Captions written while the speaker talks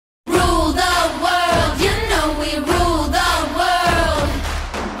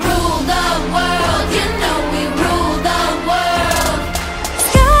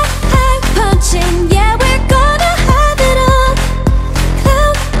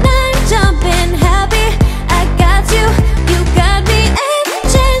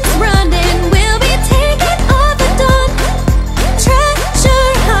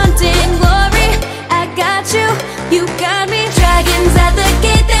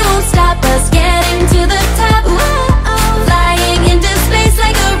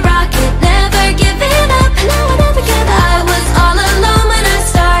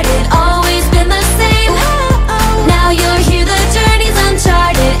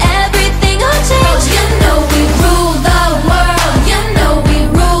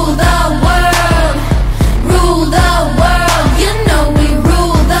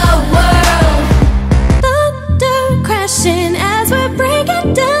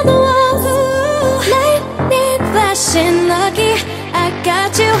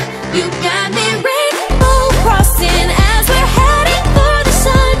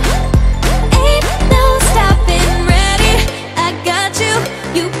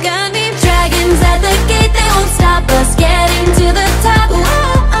You got me. Dragons at the gate, they won't stop us getting to the top.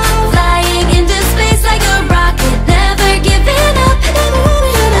 Flying into space like a rocket, never giving up.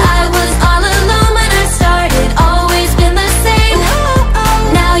 I was all alone when I started, always been the same.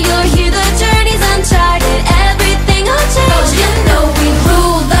 Now you're here, the journey's uncharted, everything will change. You know we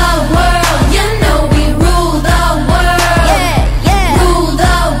rule the world, you know we rule the world. Yeah, yeah. Rule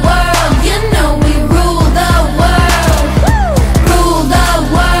the world, you know we rule the world. Rule the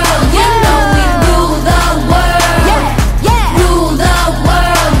world, you know we rule the world. Yeah, yeah. Rule the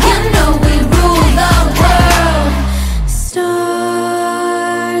world, you know we rule the world.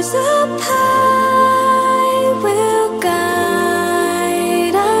 Stars up high will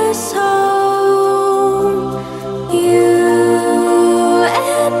guide us home. You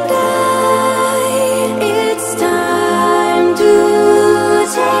and I, it's time to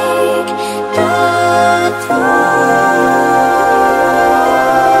take the throne.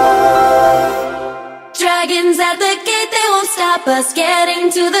 Dragons at the gate, they won't stop us getting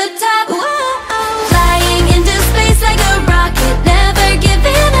to the top. Flying into space like a rocket, never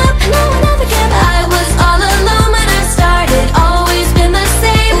giving up. No, never give up. I was all alone when I started, always been the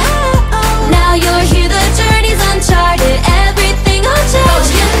same. Now you're here, the journey's uncharted, everything will change.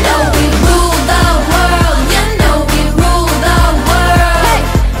 You know we rule the world, you know we rule the world. Hey,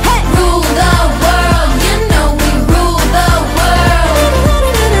 hey. Rule the world, you know we rule the world.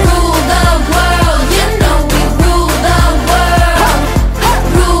 Rule the world, you know we rule the world.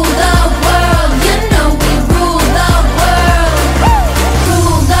 Rule the world, you know we rule the world.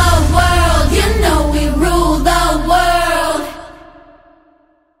 Rule the world, you know we rule the world.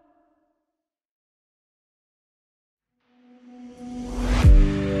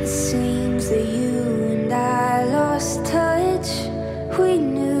 It seems that you and I lost touch. We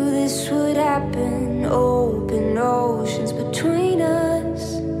knew this would happen, open oceans between us.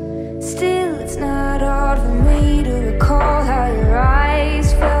 Still, it's not hard for me to recall how your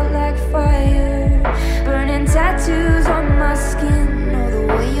eyes felt like fire, burning tattoos on my skin, or the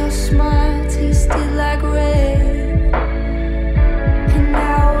way your smile tasted like rain. And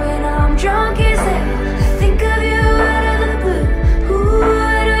now when I'm drunk as hell, I think of you out of the blue. Ooh,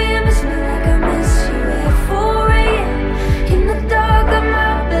 do you miss me like I miss you at 4 a.m. in the dark of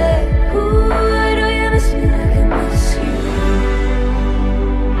my bed? Ooh, do you miss me like I miss you?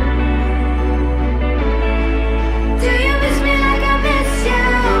 Do you miss me like I miss you?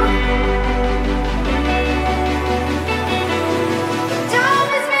 Don't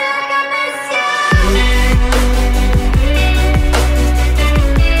miss me like I miss you.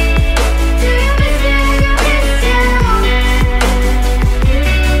 Do you miss me like I miss you?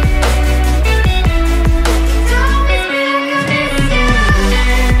 Don't miss me like I miss you.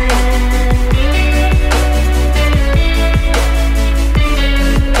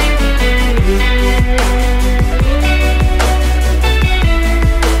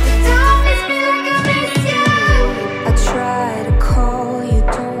 Don't miss me like I miss you. I try to call, you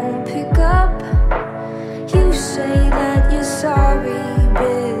don't pick up. You say that you're sorry,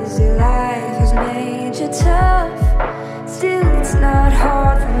 busy life has made you tough. Still, it's not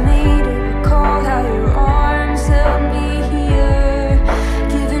hard for me to recall how your arms held me here,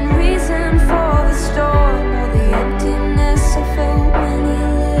 giving reason for the storm or the emptiness I felt when you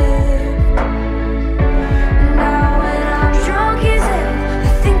left. Now when I'm drunk as hell, I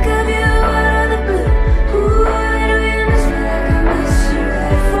think of you out of the blue. Ooh, do you miss me like I miss you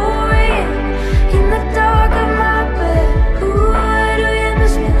at 4 a.m. in the dark of my bed? Ooh, do you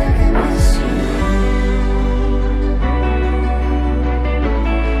miss me like I miss you?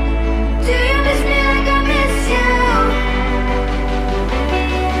 Do you miss me like I miss you?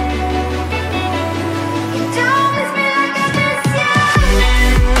 You don't miss me like I miss you.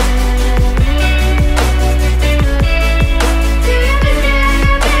 Do you miss me like I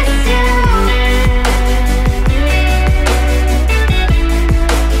miss you?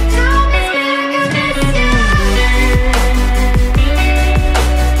 Don't miss me like I miss you.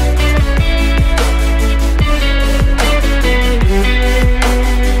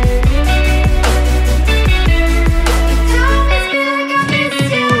 Don't miss me like I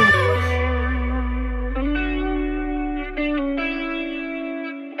miss you.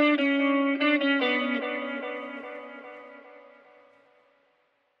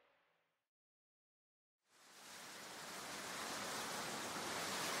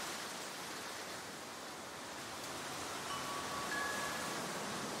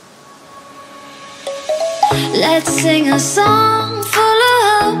 Let's sing a song full of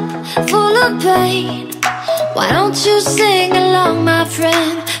hope, full of pain. Why don't you sing along, my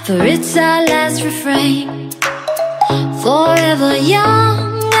friend? For it's our last refrain. Forever young,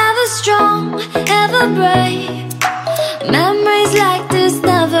 never break. Memories like this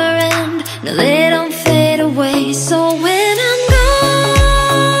never end. No, they don't fade away. So when I'm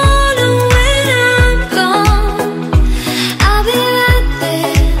gone, oh, when I'm gone, I'll be right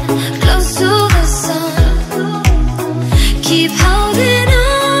there, close to the sun. Keep holding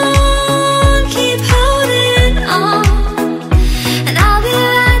on, keep holding on, and I'll be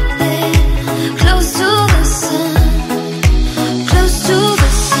right there, close to the sun, close to the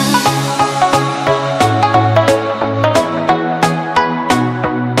sun.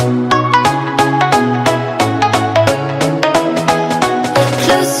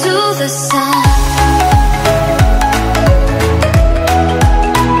 Close to the sun.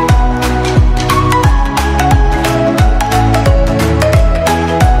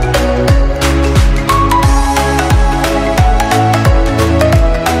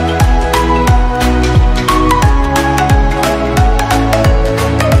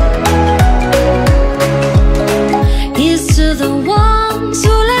 Here's to the ones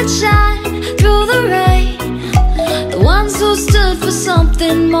who let shine through the rain, the ones who stood for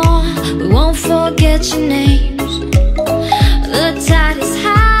something more. We won't forget your names. The tide is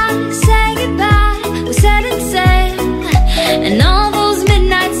high, say goodbye, we set and sail, and all those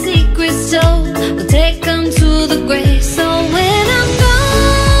midnight secrets told, we'll take them to the grave. So when I'm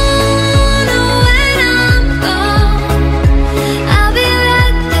gone, oh, when I'm gone, I'll be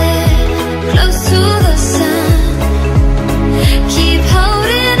right there, close to the sun. Keep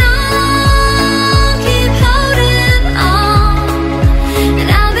holding on, keep holding on, and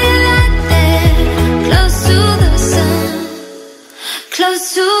I'll be right there, close to the sun, close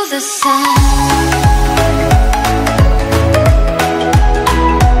to the sun.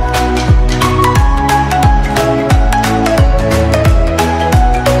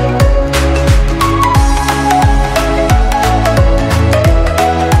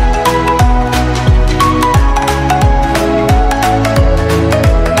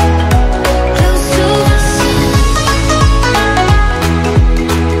 Close to the sun.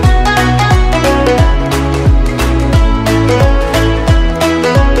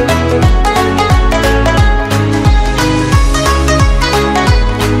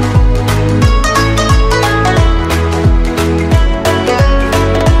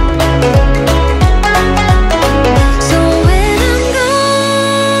 So when I'm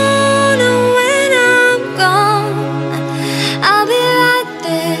gone, oh, when I'm gone, I'll be right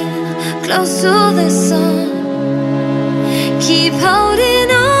there, close to the sun. Keep holding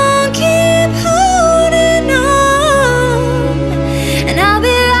on, keep holding on, and I'll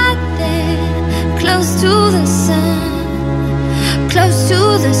be right there, close to the sun, close to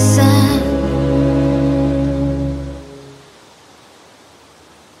the sun.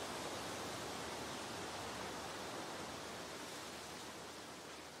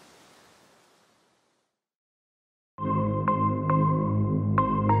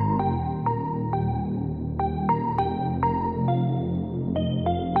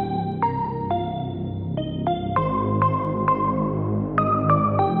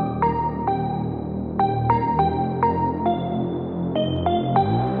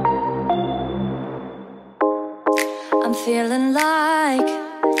 I'm feeling like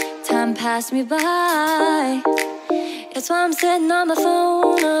time passed me by. It's why I'm sitting on my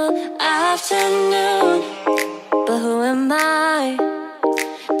phone all afternoon. But who am I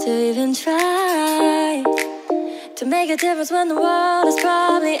to even try to make a difference when the world is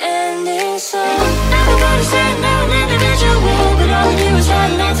probably ending soon? Everybody's saying they're an individual, but all we do is try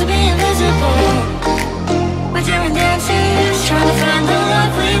not to be invisible. We're doing dances, trying to find the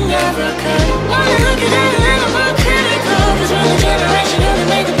love we never could. Wanna look at it a little more critical, 'cause we're the generation who can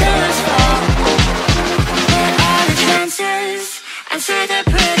make the pillars fall. What are the chances? I'd say they're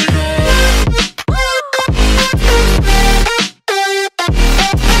pretty good.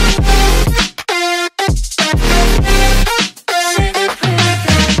 Say they're pretty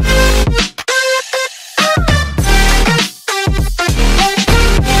good.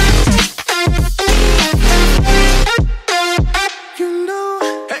 You know,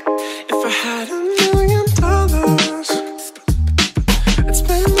 if I had $1 million, I'd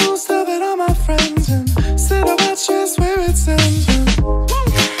spend most of it on my friends and sit up at just where it sends you.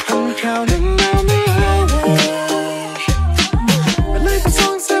 I'm counting down the hours. I'd leave the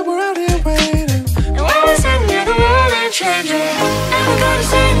songs that we're out here waiting, and when we're sitting here, the world ain't changing. Everybody's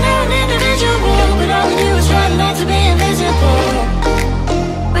saying they're an individual, but all we do is try not to be invisible.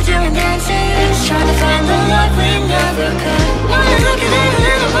 We're doing dances, trying to find the love we never could. Wanna look at it a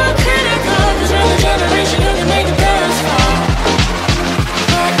little more critical, 'cause we're the generation who can make the pillars fall.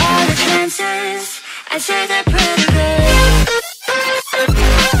 What are the chances? I'd say they're pretty good.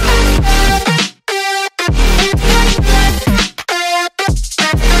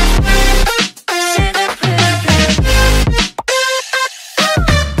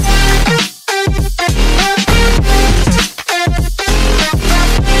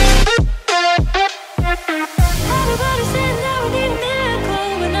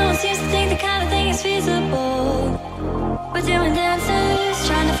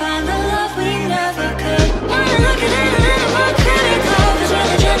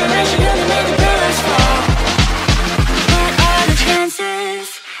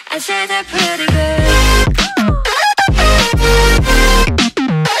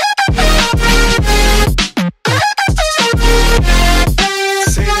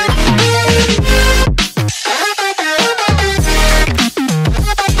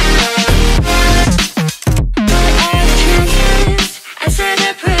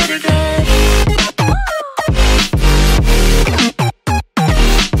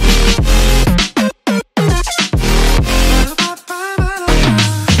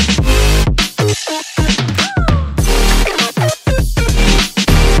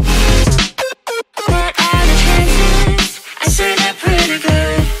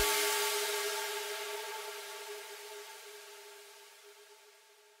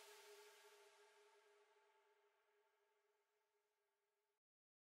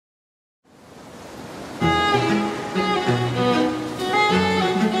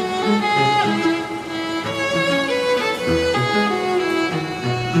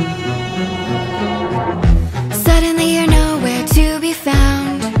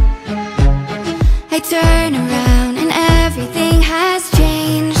 turn around and everything has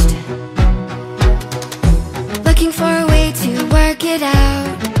changed. Looking for a way to work it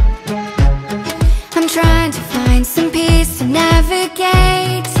out. I'm trying to find some peace to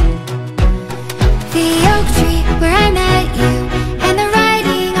navigate. The oak tree where I met you, and the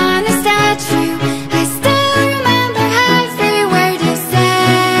writing on the statue. I still remember every word you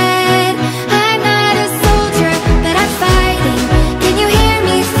said. I'm not a soldier, but I'm fighting. Can you hear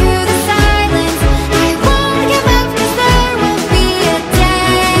me through the silence? I won't give up, 'cause there will be a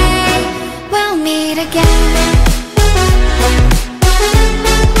day we'll meet again.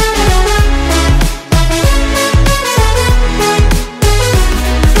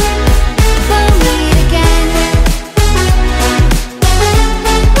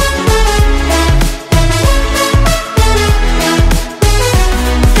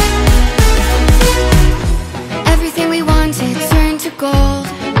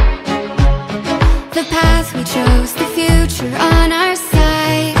 We chose the future on our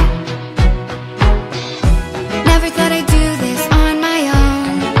side. Never thought I'd do this on my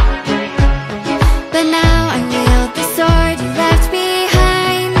own, but now I wield the sword you left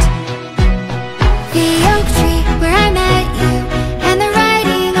behind. The oak tree where I met you, and the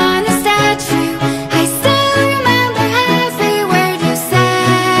writing on the statue. I still remember every word you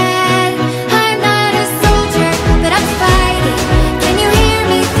said. I'm not a soldier, but I'm fighting. Can you hear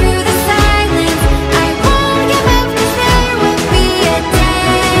me through the silence? I won't give up, 'cause there will be a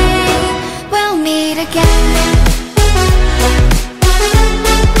day we'll meet again.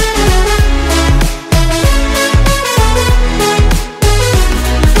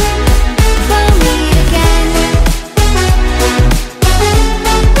 We'll meet again.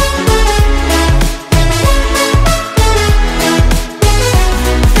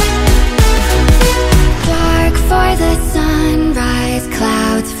 Dark for the sunrise,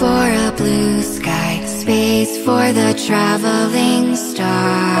 clouds for a blue sky, space for the traveling star.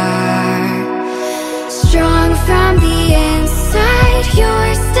 Strong from the inside,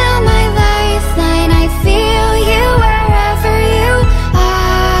 you're still my lifeline. I feel you wherever you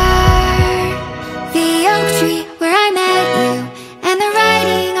are. The oak tree where I met you, and the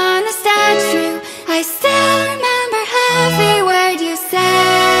writing on the statue. I still remember every word you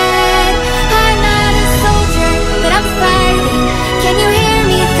said. I'm not a soldier, but I'm fighting. Can you hear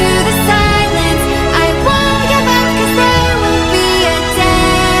me through the silence? I won't give up, 'cause there will be a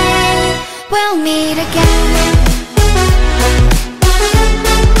day we'll meet again.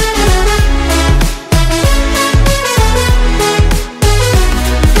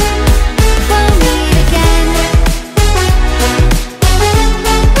 We'll meet again. We'll meet again.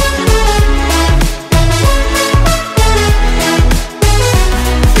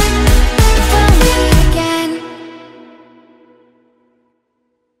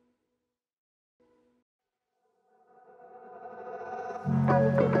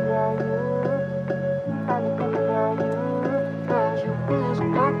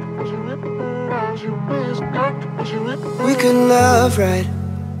 We couldn't love right.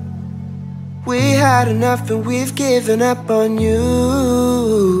 We had enough and we've given up on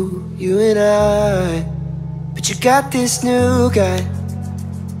you, you and I. But you got this new guy,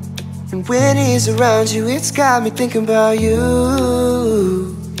 and when he's around you, it's got me thinking about you,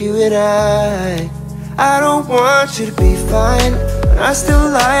 you and I. I don't want you to be fine, but I still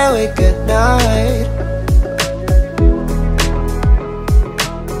lie awake at night.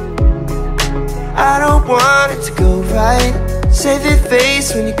 I don't want it to go right. Save your face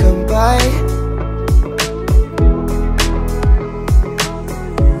when you come by.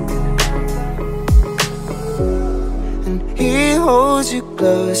 And he holds you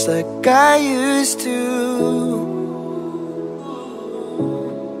close like I used to.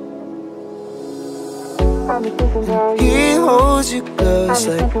 And he holds you close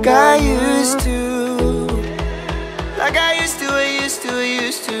like I used to. Like I used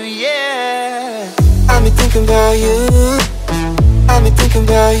to, yeah. I've been thinking about you. I've been thinking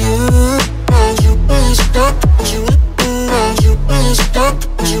about you. I've been thinking about you.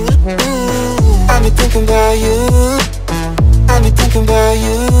 I've been thinking about you.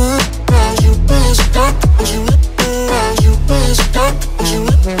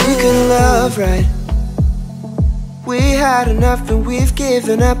 We couldn't love right. We had enough and we've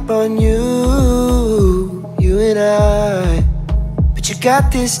given up on you, you and I. But you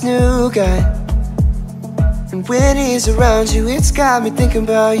got this new guy, and when he's around you, it's got me thinking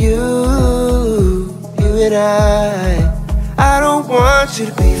about you, you and I don't want you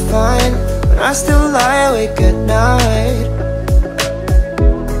to be fine, but I still lie awake at night.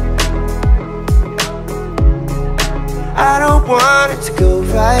 I don't want it to go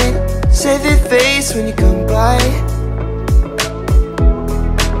right. Save your face when you come by.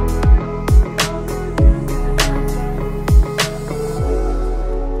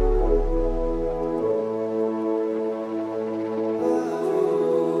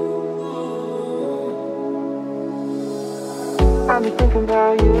 I've been thinking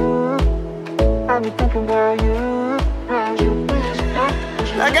about you. I've been thinking about you.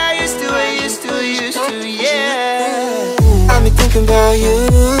 Like I used to, yeah. I've been thinking about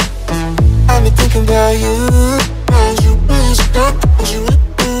you. I've been thinking about you.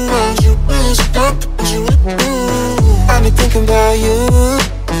 I've been thinking about you.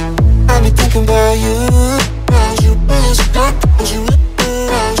 I've been thinking about you.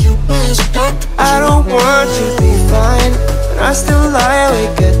 I don't want you to be fine, but I still lie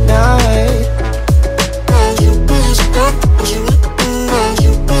awake at night.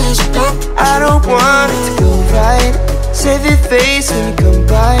 I don't want it to go right. Save your face when you come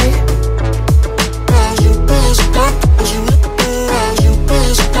by.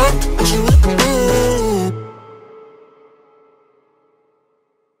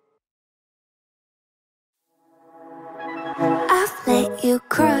 I've let you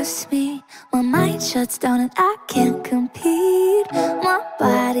cross me. My mind shuts down and I can't compete. My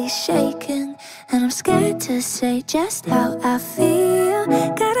body's shaking and I'm scared to say just how I feel.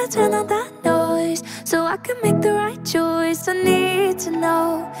 Gotta turn on that noise so I can make the right choice. I need to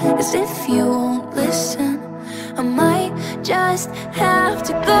know, as if you won't listen, I might just have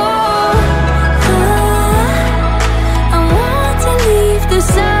to go. I want to leave this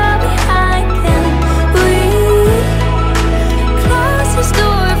all behind. Can we close this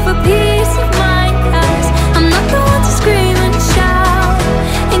door for peace of mind? 'Cause I'm not the one to scream and shout,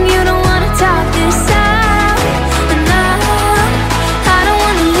 and you don't wanna talk this out. And I don't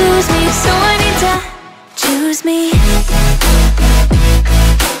wanna lose me, so I need to choose me.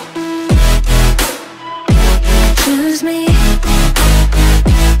 Choose me.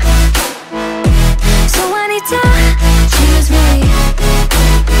 So I need to choose me.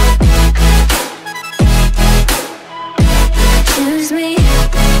 Choose me.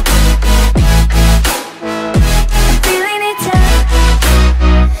 I really need to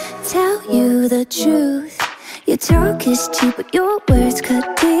tell you the truth. Your talk is cheap, but your words cut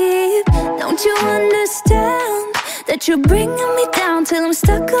deep. Don't you understand that you're bringing me down till I'm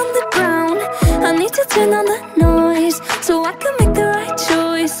stuck on the ground? I need to turn on the noise so I can make the right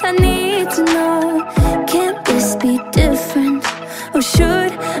choice. I need to know, can't this be different? Or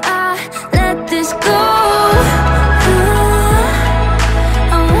should I let this go?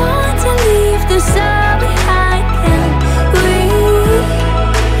 I want to leave this all behind. Can we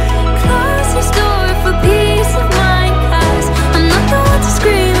close this door for peace of mind? 'Cause I'm not the one to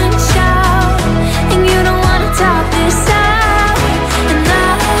scream and shout, and you don't wanna talk this out. And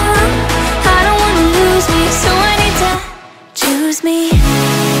I don't wanna lose me, so I need to choose me.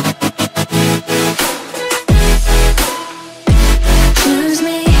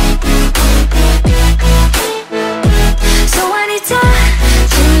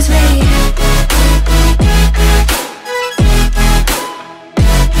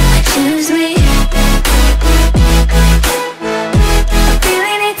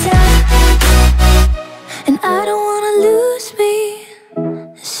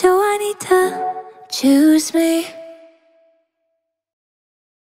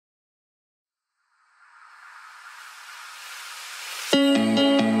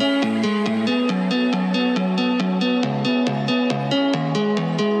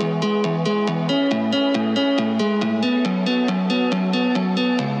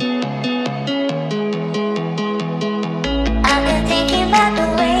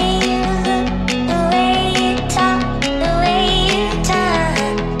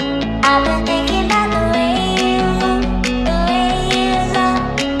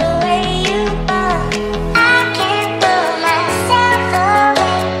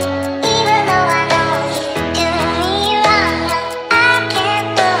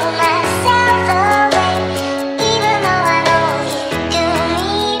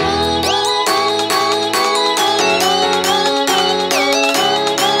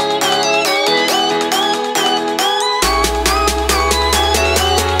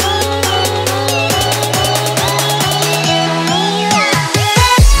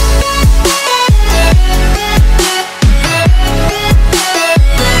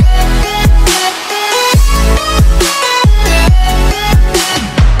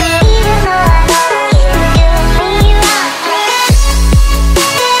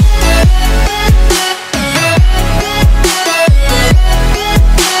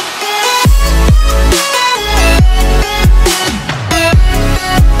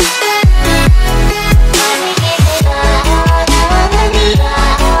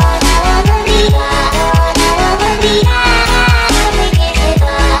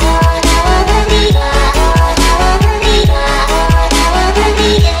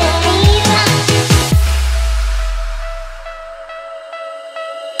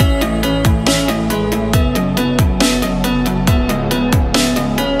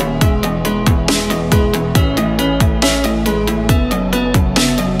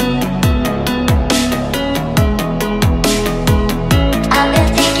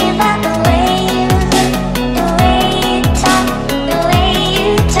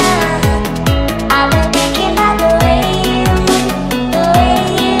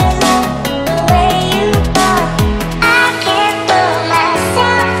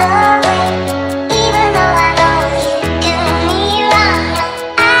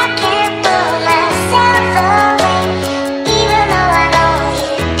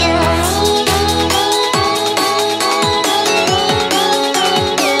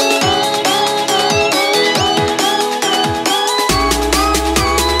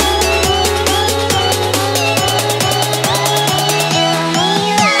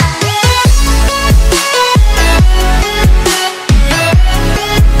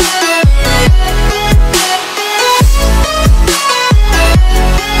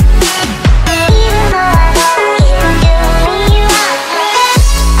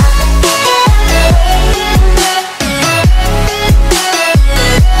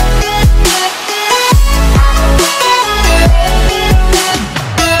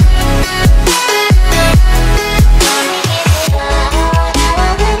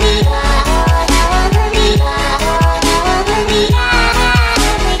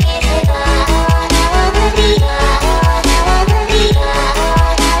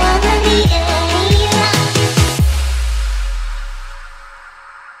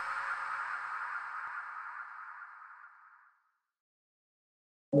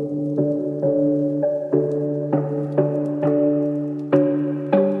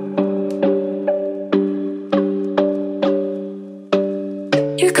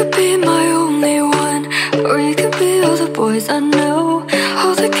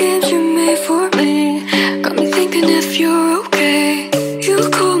 all the games you made for me got me thinking if you're okay. You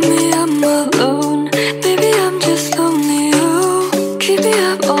call me, I'm alone. Maybe I'm just lonely. Oh, keep me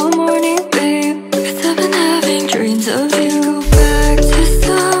up all morning, babe, 'cause I've been having dreams of you. Go back to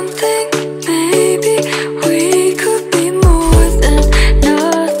something, maybe we could be more than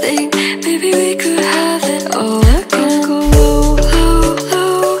nothing. Maybe we could have it all again. Go low, low,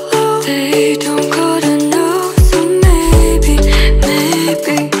 low, low. They don't gotta know, so maybe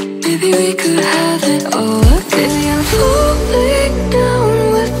we could have it all again. I'm falling down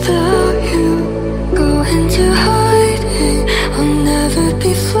without you. Go into hiding, I'll never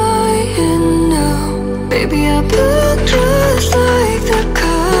be flying now. Baby, I look just like the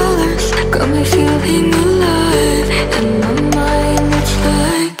colors, got me feeling alive. In my mind, it's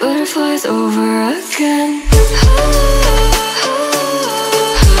like butterflies over again.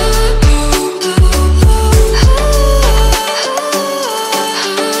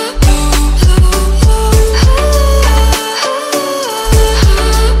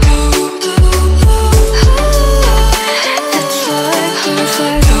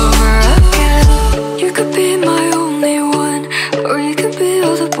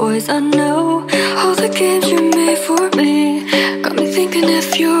 I know all the games you made for me got me thinking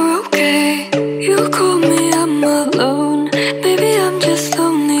if you're okay. You call me, I'm alone. Maybe I'm just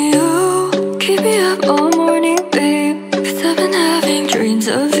lonely. Oh, keep me up all morning, babe, 'cause I've been having dreams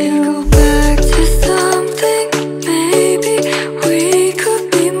of you. Go back to something, maybe we could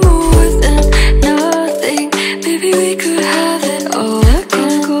be more than nothing. Maybe we could have it all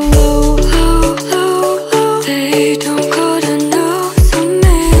again. Go low, low, low, low. They don't gotta know, so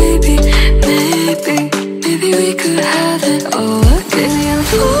maybe we could have it all again. I'm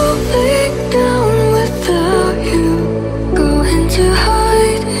falling down without you. Go into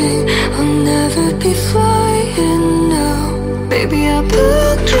hiding, I'll never be flying now. Baby, I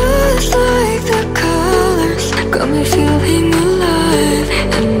look just like the colors, got me feeling alive.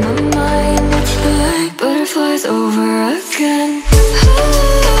 In my mind, it's like butterflies over again.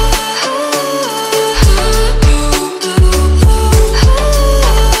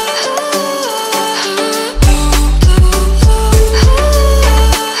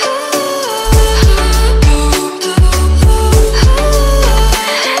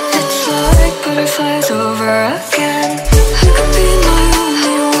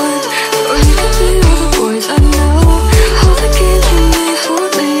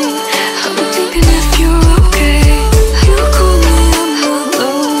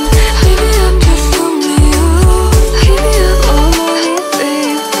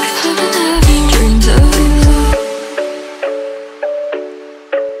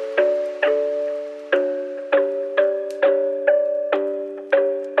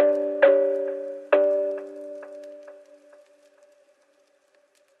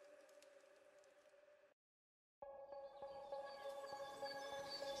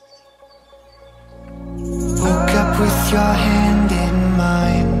 With your hand in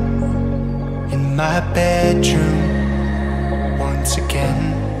mine, in my bedroom, once again.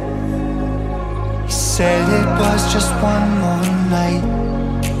 You said it was just one more night,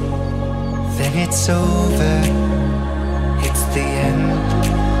 then it's over, it's the end.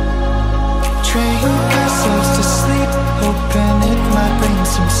 Train ourselves to sleep, hoping it might bring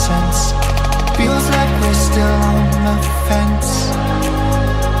some sense. Feels like we're still on the fence.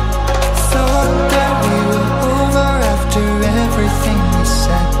 Thought that we were over after everything we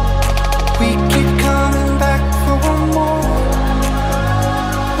said. We keep coming back for more.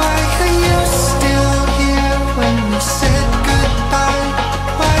 Why are you still here when we said goodbye?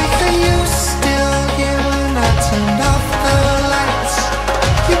 Why are you still here when I turned off the lights?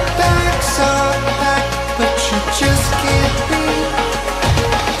 Your bags are packed, but you just can't leave.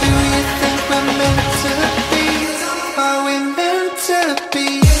 Do you think we're meant to be? Are we meant to be?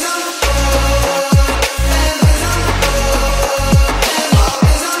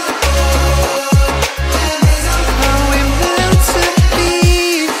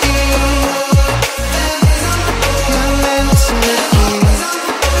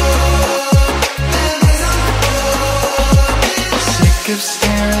 Of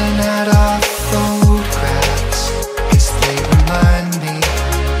staring at our photographs, 'cause they remind me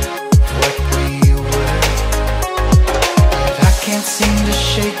what we were. But I can't seem to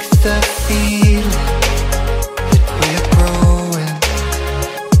shake the feeling that we're growing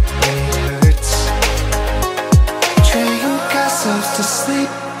when it hurts. Trained ourselves to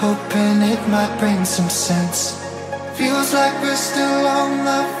sleep, hoping it might bring some sense. Feels like we're still on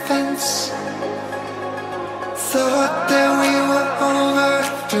the fence. Thought that we were over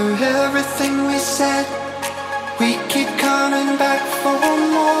after everything we said. We keep coming back for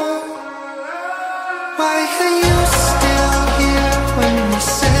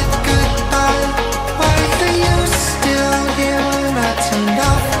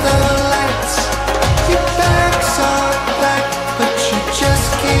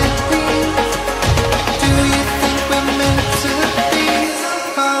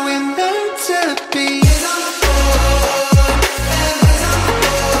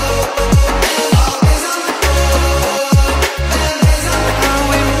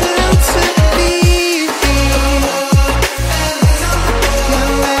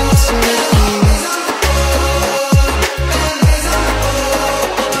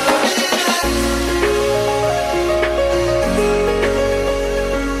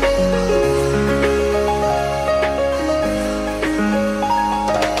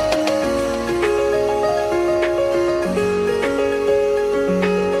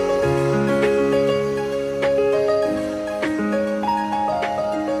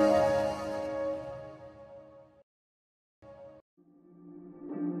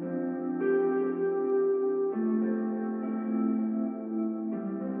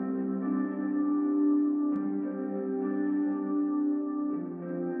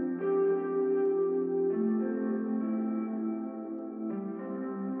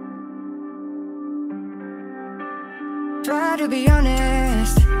to be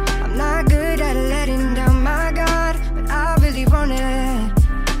honest, I'm not good at letting down my guard, but I really want it.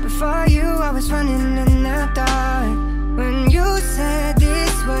 Before you, I was running in the dark. When you said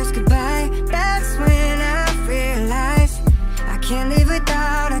this was goodbye, that's when I realized I can't live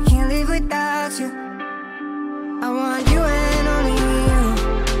without, I can't live without you. I want you and only you.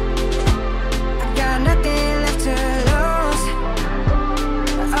 I got nothing left to lose.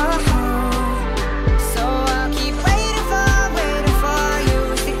 Oh, so I'll keep waiting for you.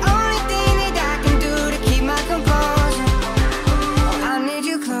 It's the only thing that I can do to keep my composure. Oh, I need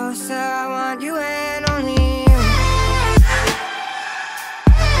you closer. I want you and only you.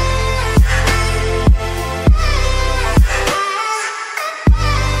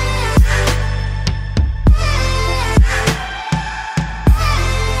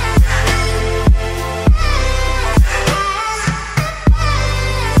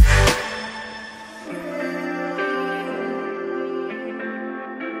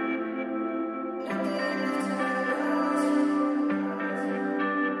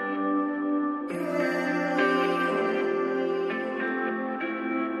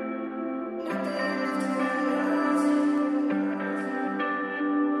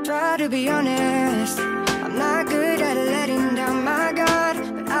 Try to be honest, I'm not good at letting down my guard,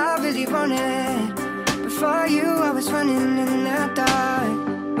 but I really want it. Before you, I was running in the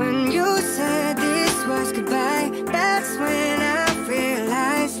dark. When you said this was goodbye, that's when I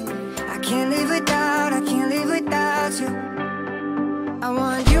realized I can't live without, I can't live without you. I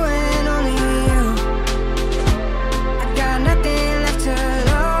want you and only you. I got nothing left to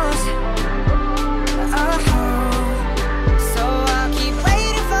lose. Oh, so I'll keep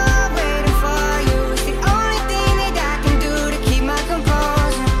waiting for you. It's the only thing that I can do to keep my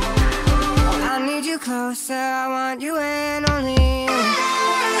composure. Oh, I need you closer. I want you and only you.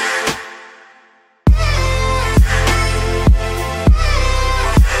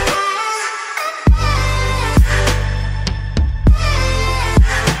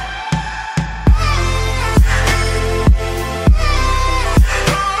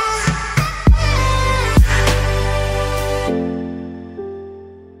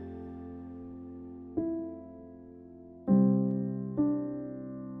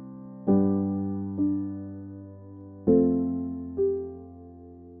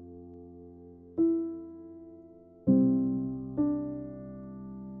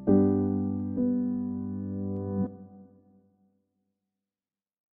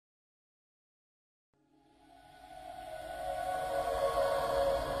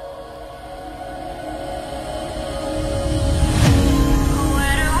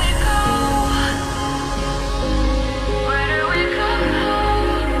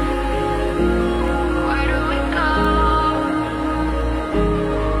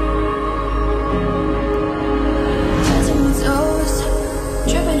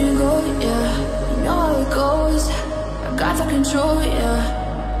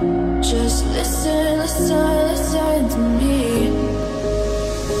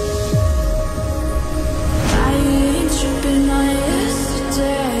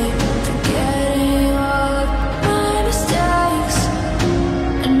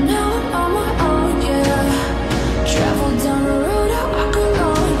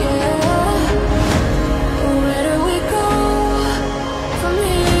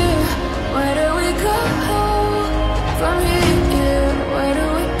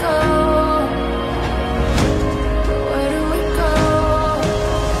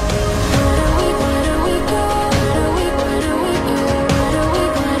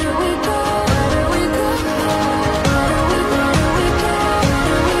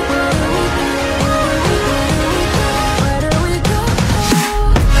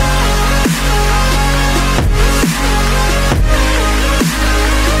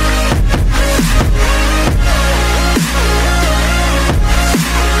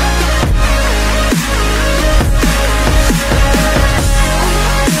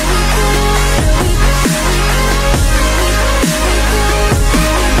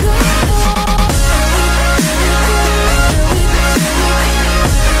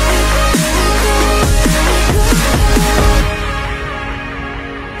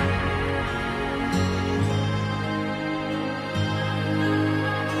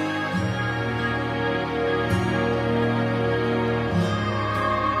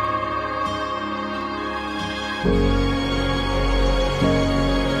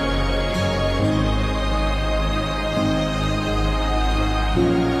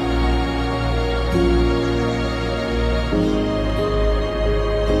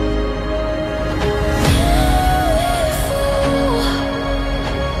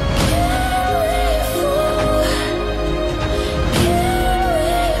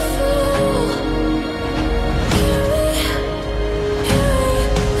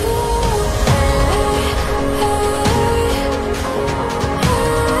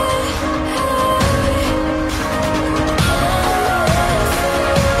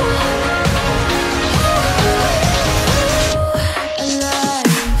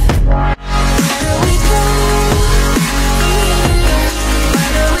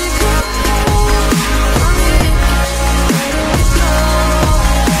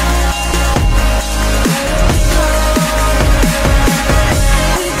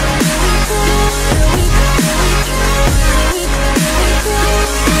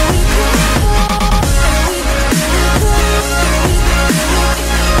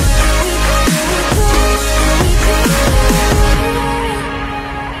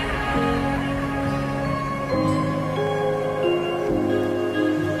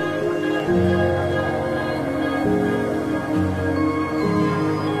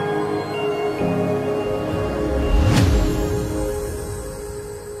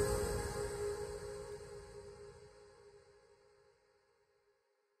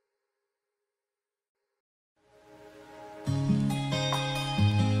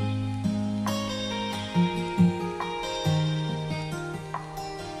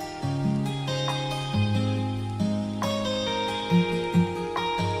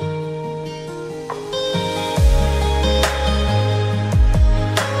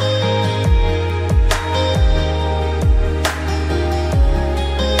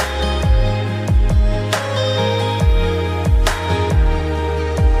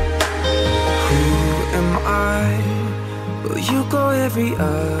 every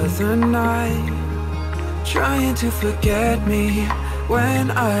other night, trying to forget me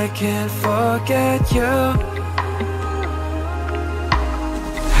when I can't forget you.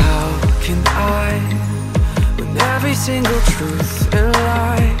 How can I, when every single truth and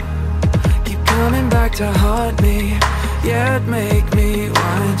lie keep coming back to haunt me, yet make me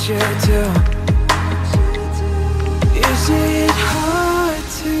want you to? Is it hard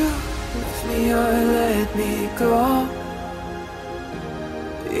to leave me or let me go?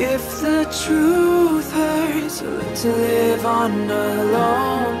 If the truth hurts, I learn to live on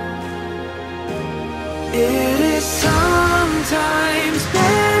alone. It is sometimes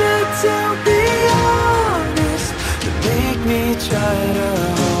better to be honest than make me try to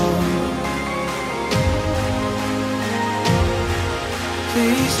hold.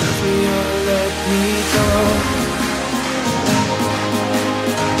 Please help me or let me go.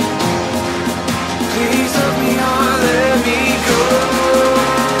 Please help me or let me go.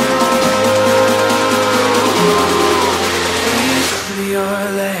 Or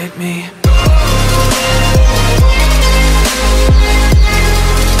let me go.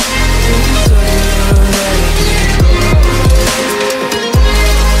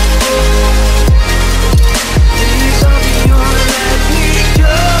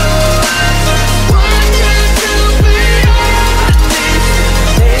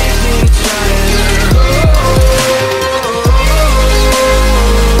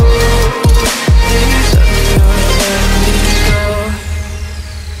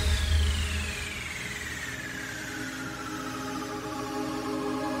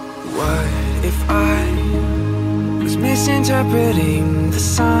 Misinterpreting the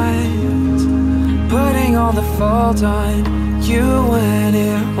signs, putting all the fault on you when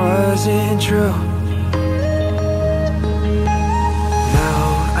it wasn't true. Now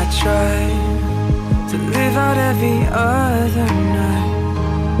I try to live out every other night,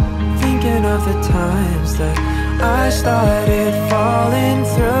 thinking of the times that I started falling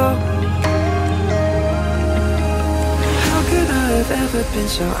through. How could I have ever been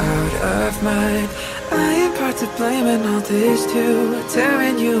so out of mind? I am part to blame in all this too,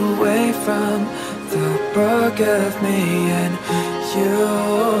 tearing you away from the book of me and you.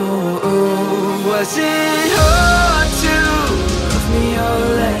 Was it hard to love me or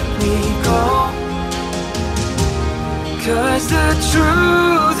let me go? 'Cause the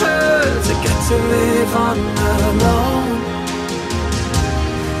truth hurts, I get to live on alone.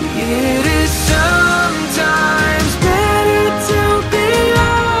 It is sometimes better to be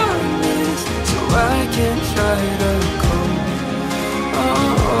honest, so I can try to go.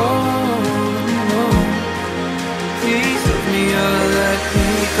 Oh, please let me or let me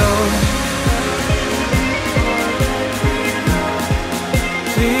go.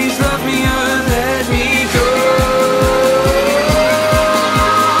 Please love me or let me go.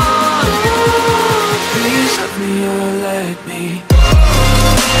 Please love me or let me go.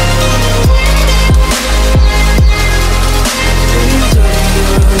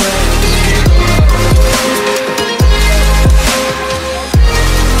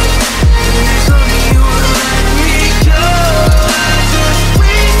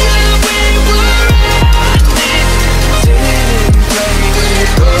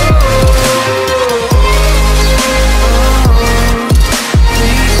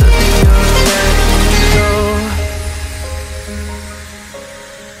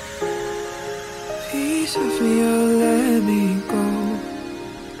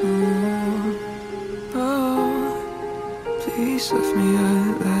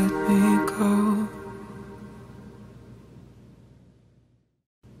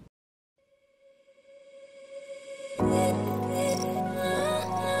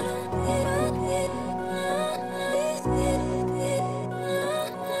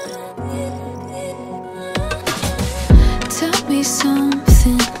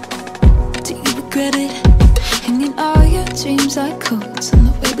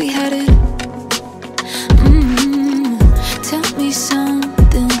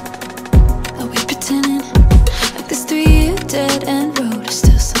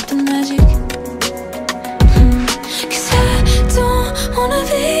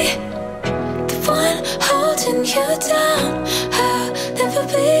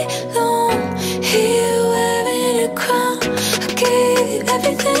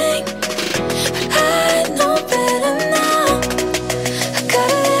 Everything, but I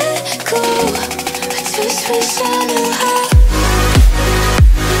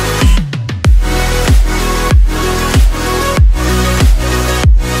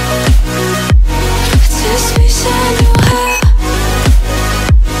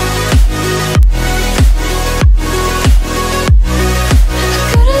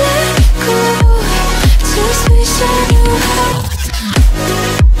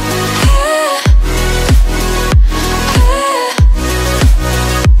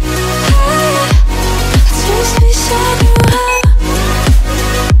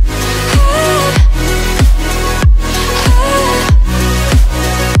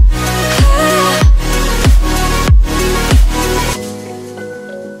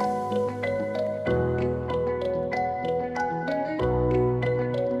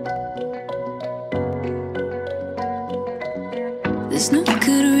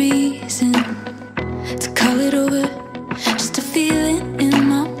reason to call it over. Just a feeling in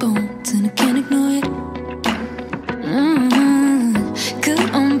my bones and I can't ignore it. Good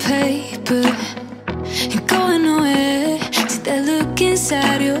on paper, you're going nowhere. See that look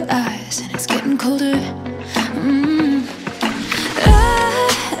inside your eyes and it's getting colder.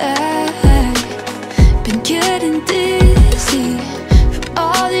 I've been getting dizzy from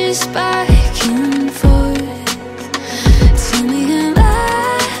all this back and forth. Tell me am I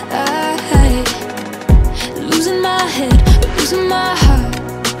losing my head or losing my heart?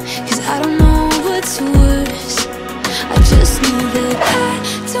 'Cause I don't know what's worse. I just know that I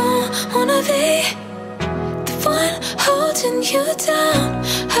don't wanna be the one holding you down.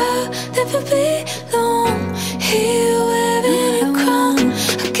 I'll never belong here wearing a crown.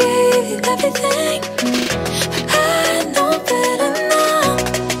 I gave you everything, but I know better now.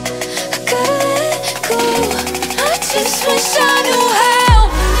 I gotta let go. I just wish I knew how.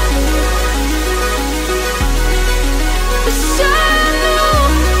 Wish I knew.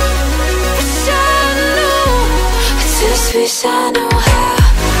 Wish I knew. I just wish I knew how.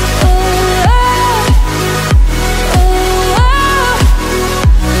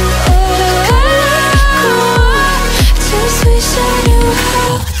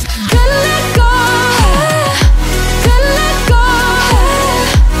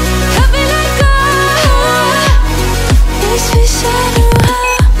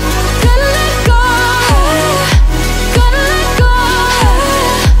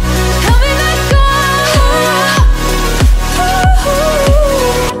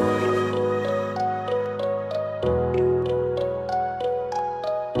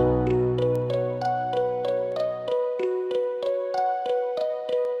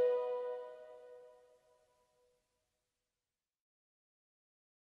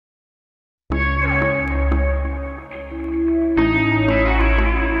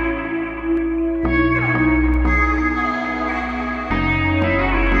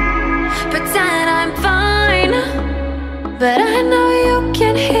 But I know you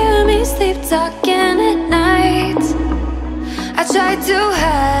can hear me sleep talking at night. I tried to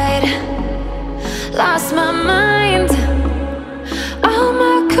hide, lost my mind. All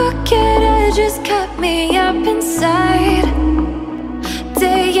my crooked edges cut me up inside,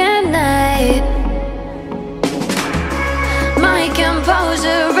 day and night. My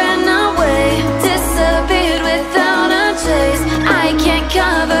composure ran away, disappeared without a trace. I can't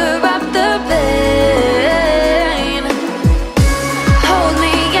cover up the pain.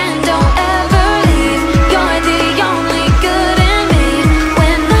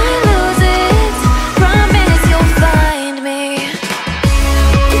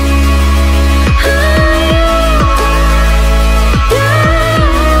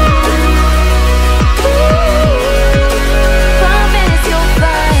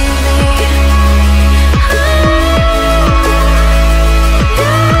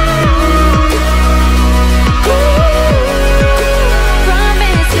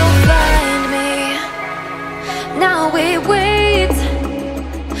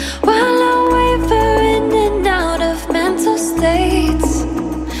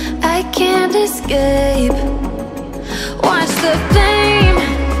 Escape. Watch the flame.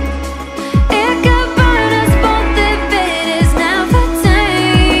 It could burn us both if it is never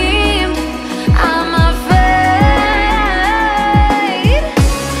tamed. I'm afraid.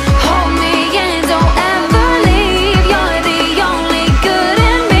 Hold me and don't ever leave. You're the only good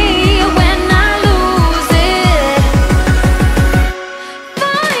in me. When I lose it,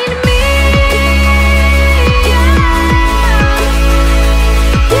 find me. Yeah.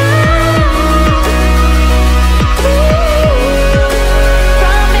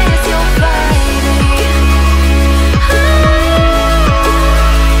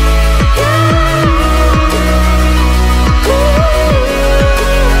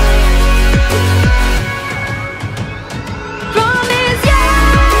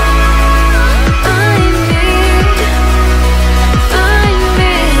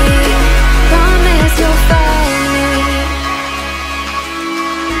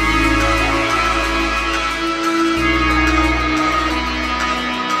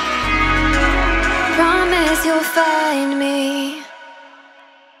 You'll find me.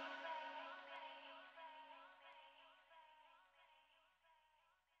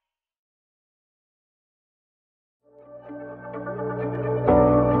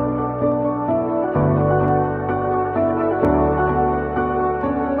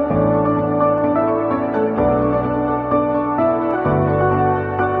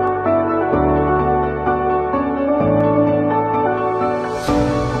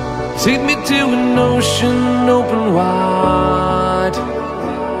 Take me to an ocean open wide.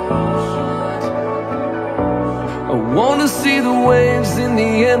 I wanna see the waves in the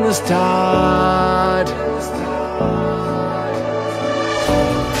endless tide.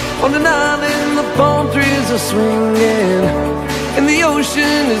 On an island, the palm trees are swinging, and the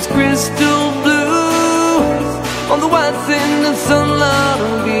ocean is crystal blue. On the white sand and sunlight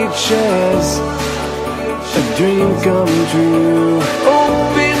on beaches, a dream come true.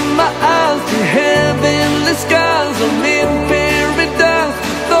 Open my eyes to heavenly skies. I'm in paradise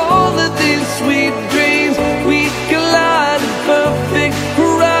with all of these sweet dreams. We collide in perfect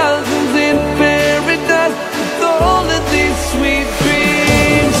horizons in paradise with all of these sweet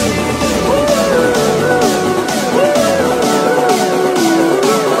dreams.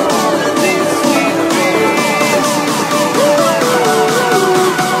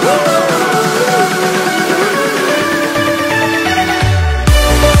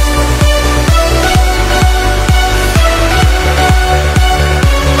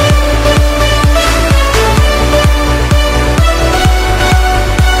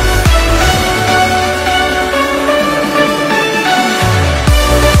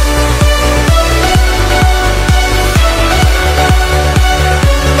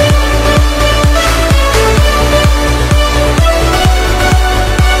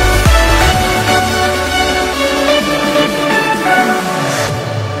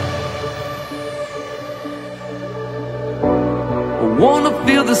 Wanna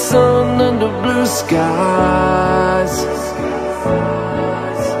feel the sun under blue skies.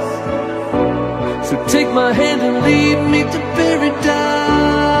 So take my hand and lead me to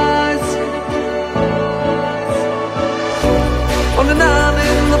paradise. On an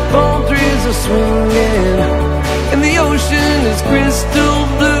island, the palm trees are swinging, and the ocean is crystal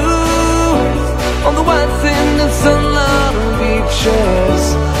blue. On the white sand and sunlight on beaches,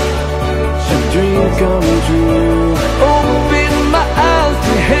 a dream come true. Open my eyes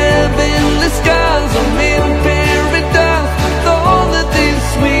to heavenly skies. I'm in paradise with all of these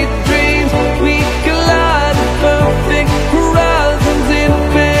sweet dreams. We collide in perfect horizons in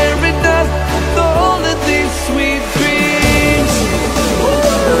paradise with all of these sweet dreams.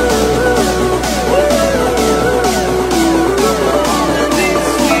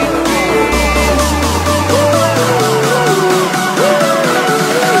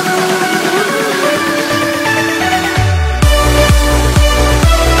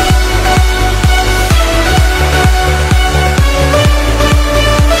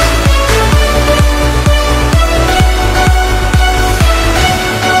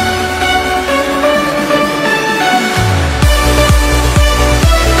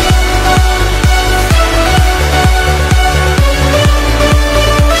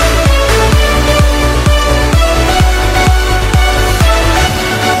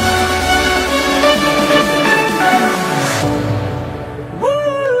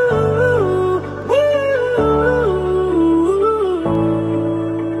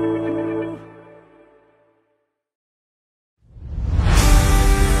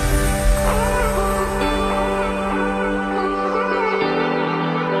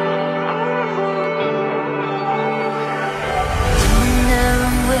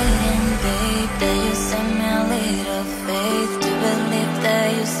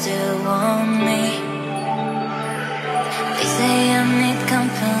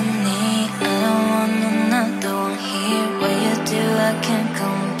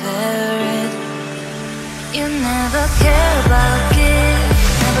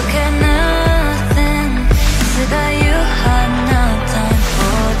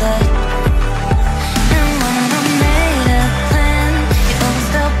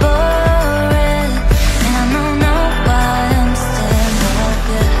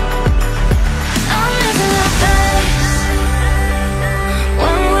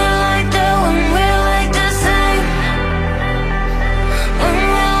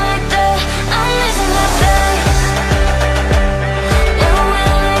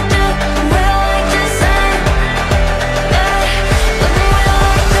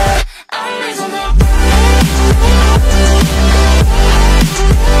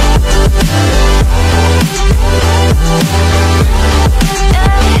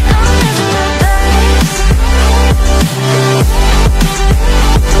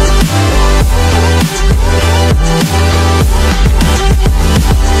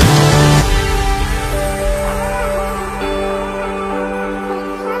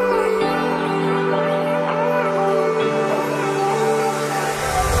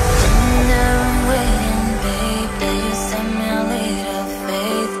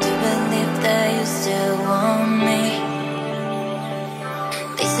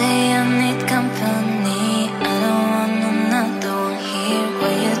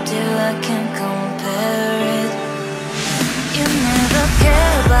 I can't compare it. You never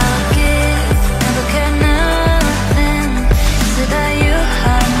care about it, never care nothing. Said that you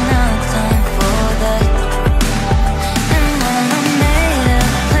had no time for that. And when I made a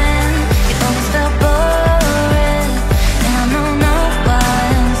plan, you always felt bored. And I don't know why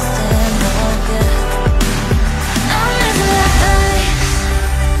I'm still no good. I'm missing that face.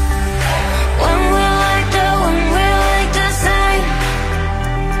 When we're like that, when we're like the same.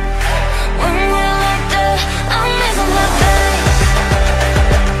 When we're like that, I'm missing that face.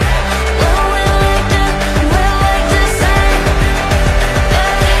 When we're like that, we're like the same.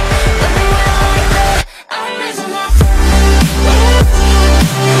 When we're like that, I'm missing that face.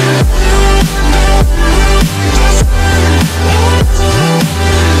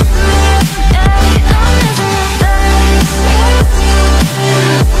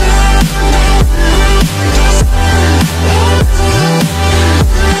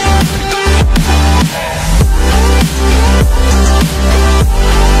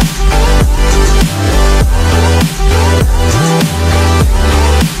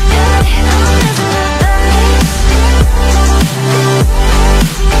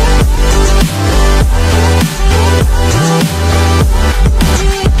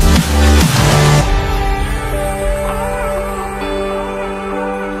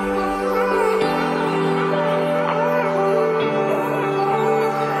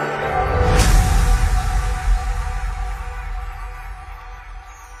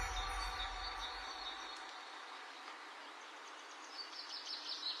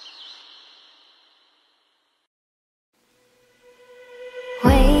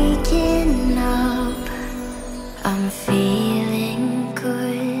 Waking up, I'm feeling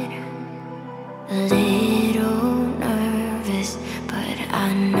good. A little nervous, but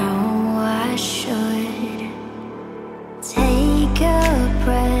I know I should take a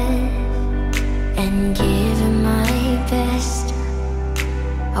breath and give it my best.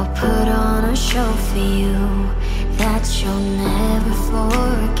 I'll put on a show for you that you'll never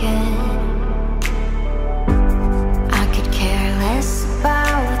forget. I could care less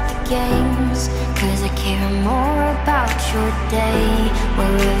about the games, 'cause I care more about your day.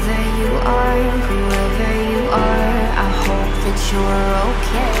 Wherever you are, whoever you are, I hope that you're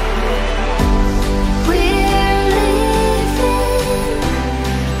okay. We're living,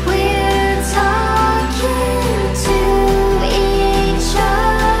 we're talking to each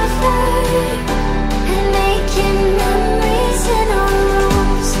other and making memories in our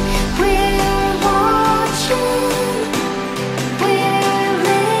rooms. We're watching, we're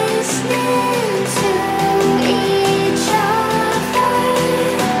listening to each other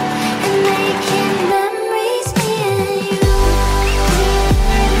and making memories, me and you.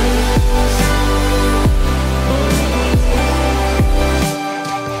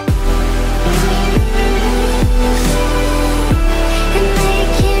 And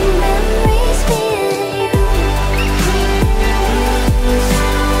making memories, me and you.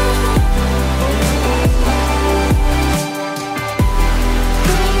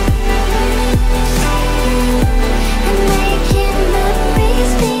 And making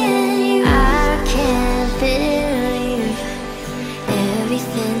memories, me and you. I can't believe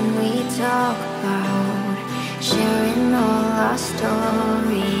everything we talk about, sharing all our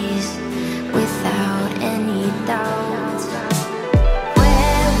stories without any doubt.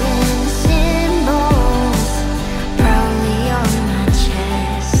 Wearing symbols proudly on my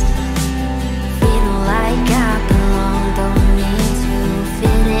chest, feeling like I belong, don't need to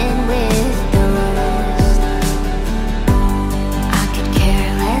fit in with the rest. I could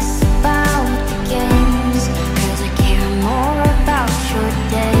care less about the games, 'cause I care more about your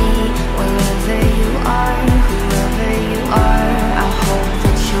day. Wherever you are, whoever you are, I hope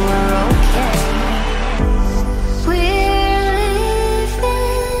that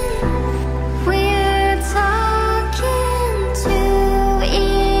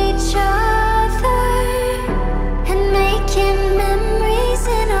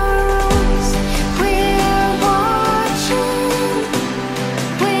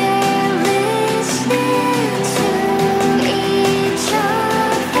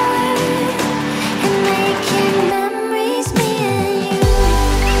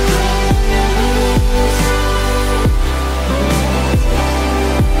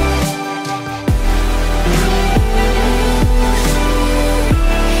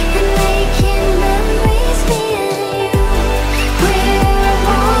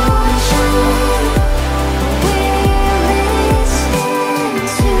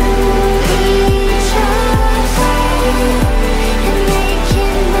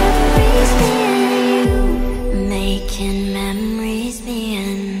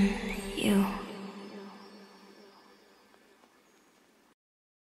you.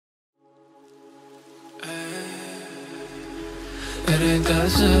 It ain't that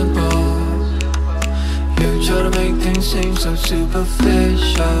simple. You try to make things seem so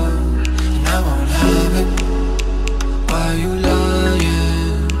superficial, and I won't have it. Why are you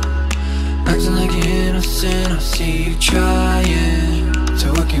lying? Acting like you're innocent. I see you trying to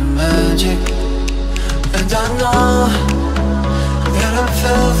work your magic, and I know that I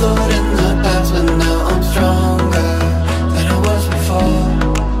fell for it in the past, but now I'm stronger than I was before.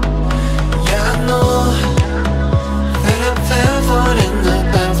 Yeah, I know that I fell for it in the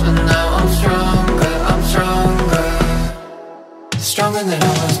past, but now I'm stronger, stronger than I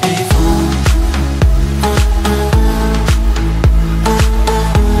was before.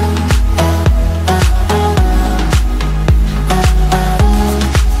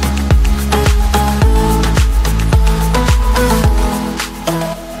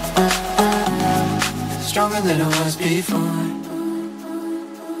 Stronger than I was before.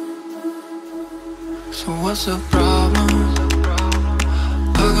 So what's the problem?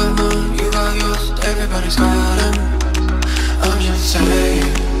 I got mine, you got yours, everybody's got them. I'm just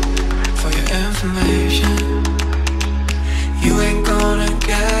saying, for your information, you ain't gonna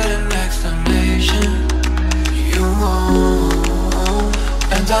get an explanation. You won't.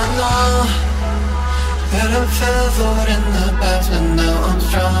 And I know that I fell for it in the past, but now I'm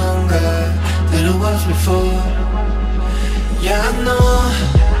stronger than I was before. Yeah, I know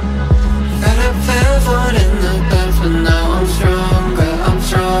that I fell for it in the past, but now I'm stronger,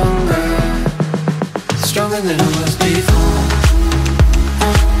 stronger than I was before.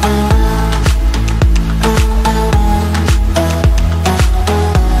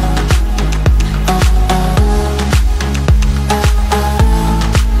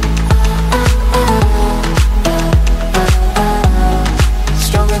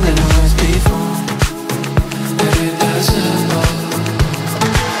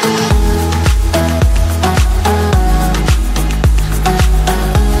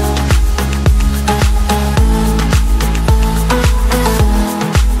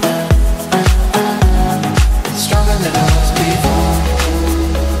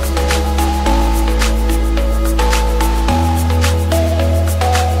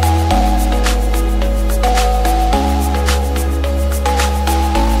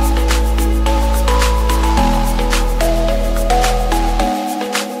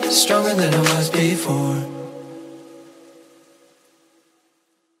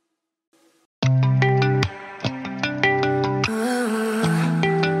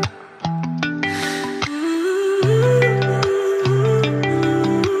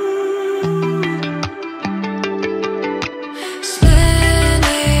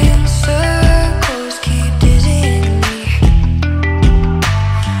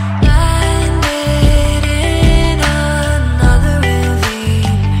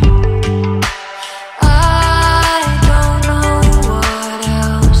 I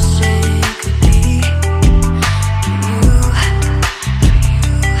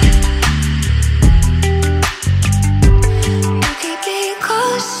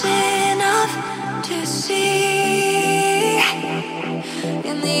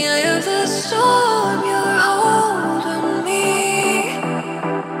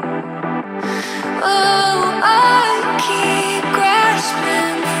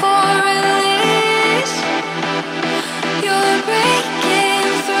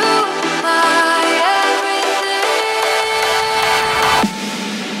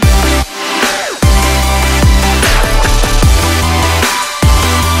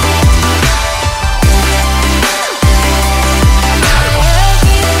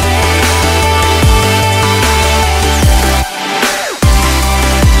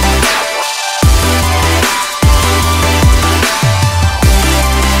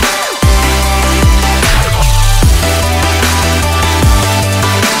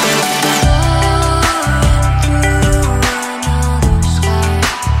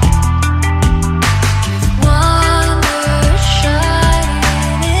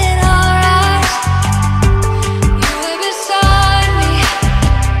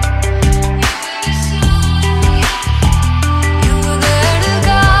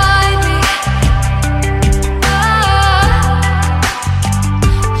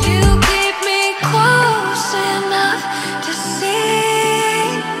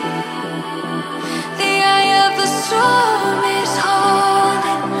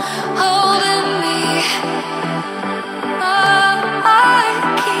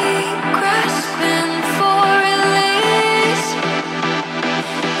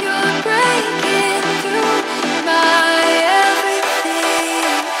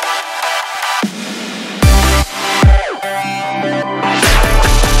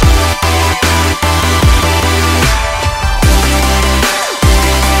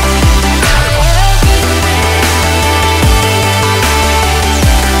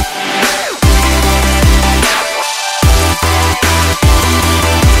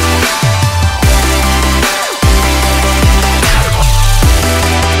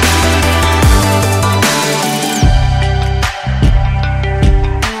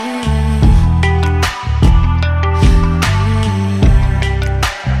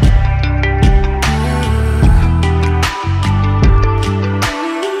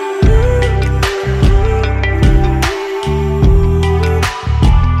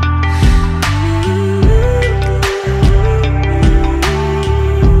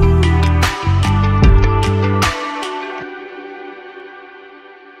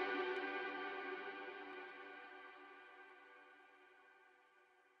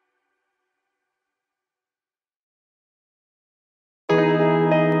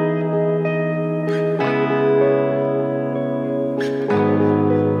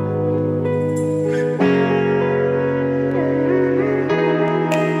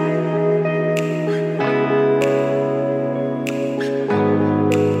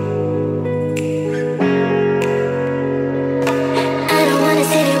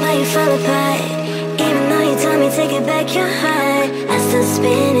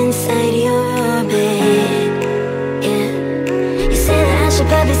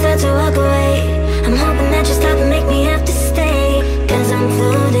to walk away. I'm hoping that you stop and make me have to stay, 'cause I'm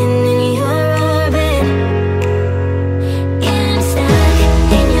floating in your orbit. Yeah, I'm stuck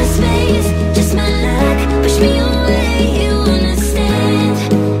in your space, just my luck. Push me away, you understand.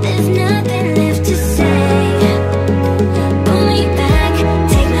 There's nothing left to say. Pull me back,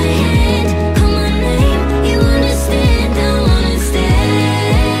 take my hand, call my name. You understand, I wanna stay.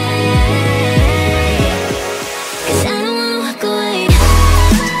 'Cause I don't wanna walk away.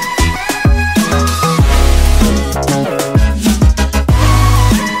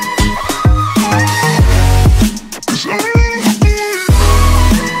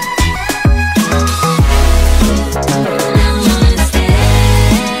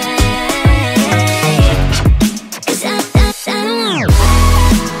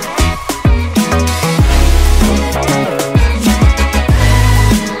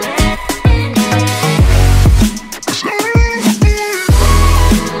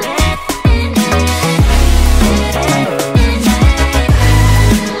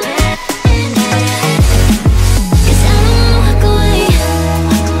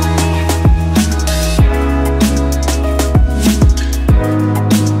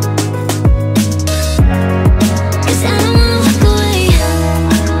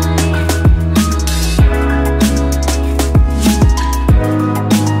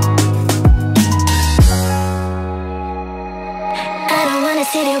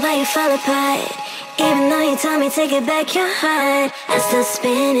 Fall apart, even though you told me to get back your heart. I still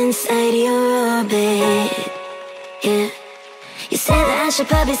spin inside your orbit. Yeah, you said that I should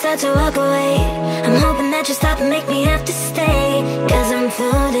probably start to walk away. I'm hoping that you stop and make me have to stay, 'cause I'm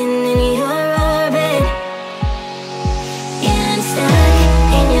floating in your orbit. Yeah, I'm stuck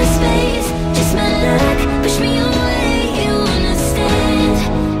in your space, just my luck. Push me away, you understand.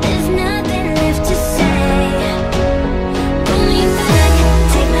 There's nothing left to say. Pull me back,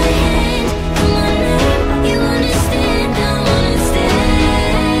 take my hand, call my name. You understand, I wanna stay.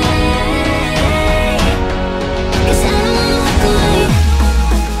 'Cause I don't wanna walk away.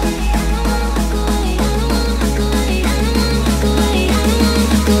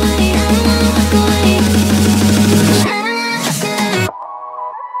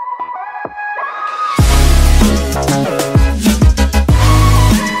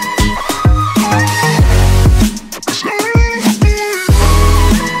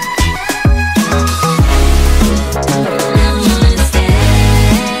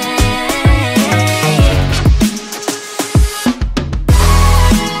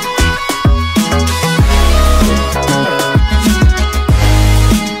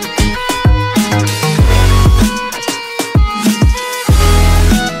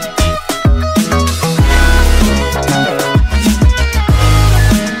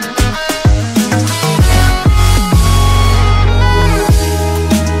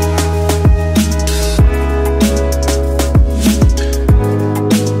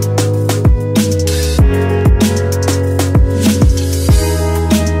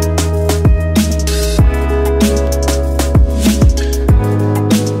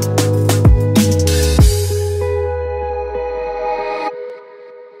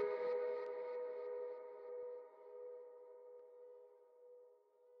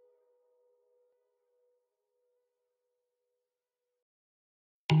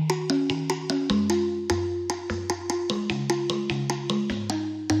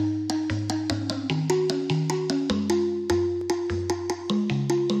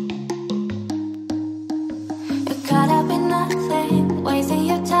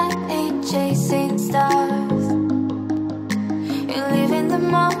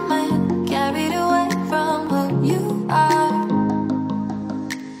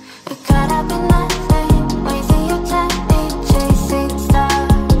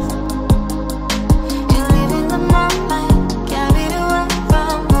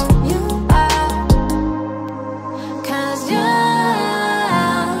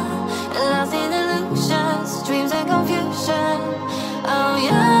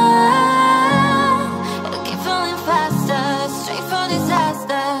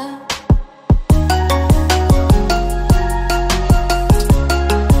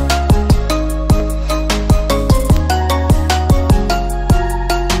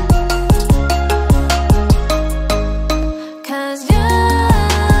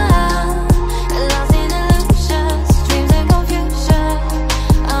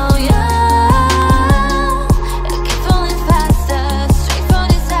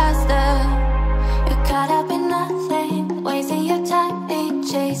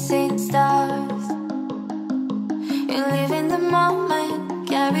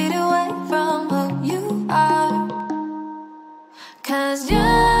 carried away from who you are. 'Cause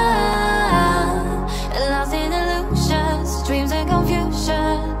you're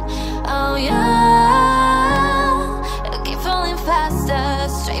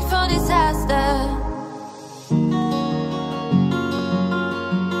straight for disaster.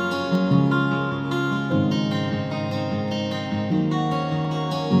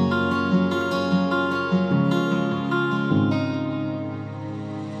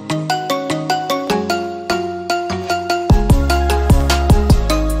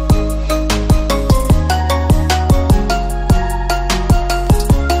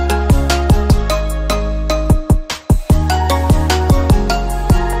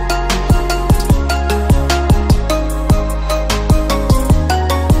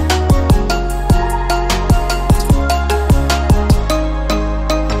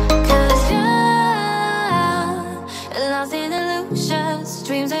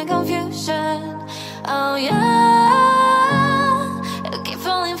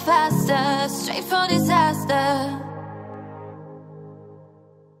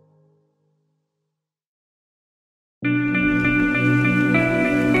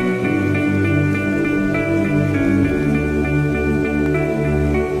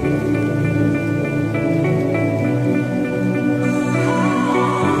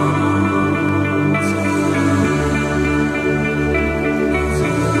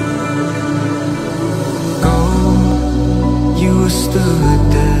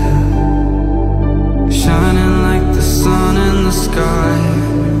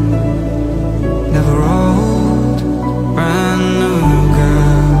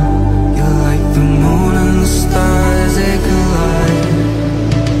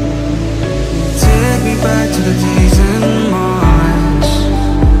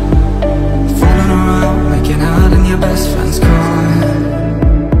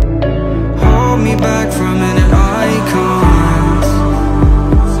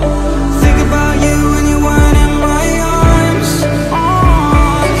 Think about you when you weren't in my arms.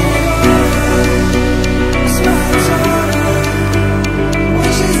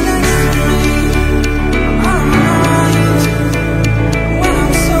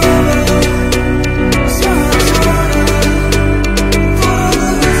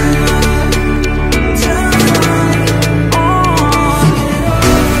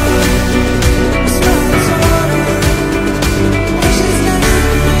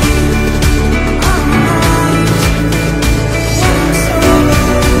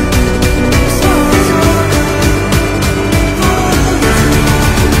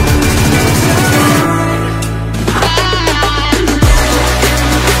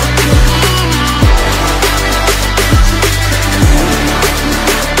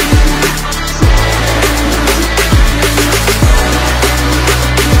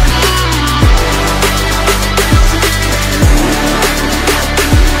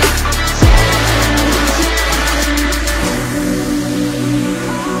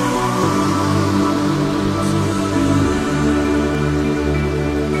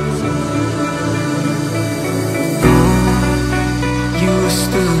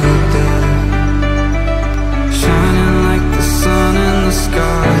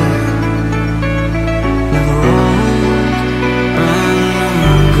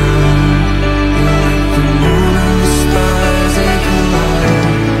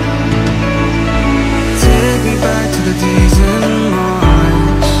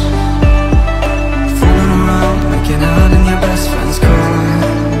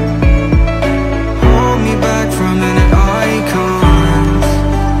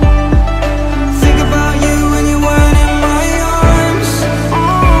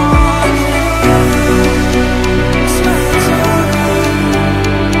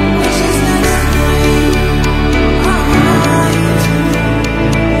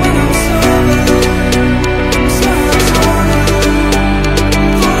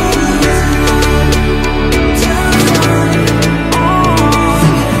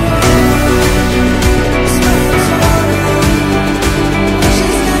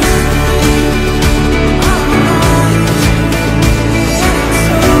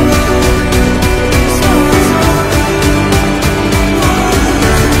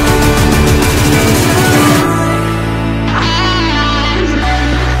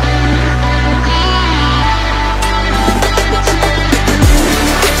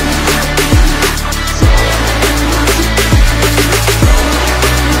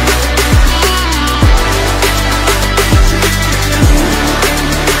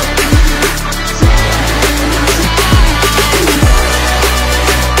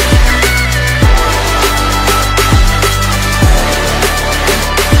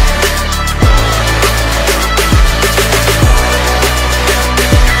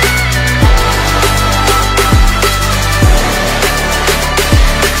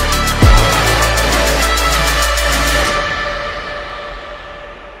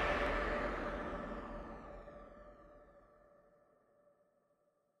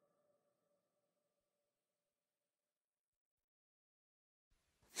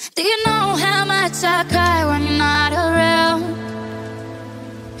 Do you know how much I cry when you're not around?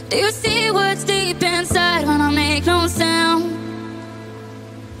 Do you see what's deep inside when I make no sound?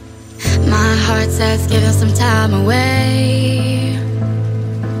 My heart says give us some time away.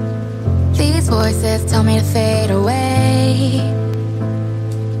 These voices tell me to fade away.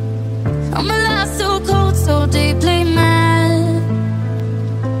 I'm alive, so cold, so deeply mad.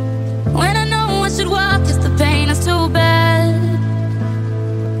 When I know I should walk, cause the pain is too bad.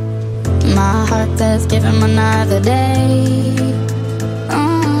 My heart says give him another day.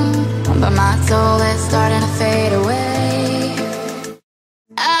 But my soul is starting to fade away.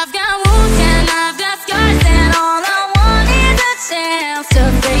 I've got wounds and I've got scars, and all I want is a chance to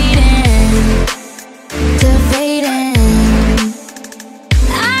fade in, to fade in.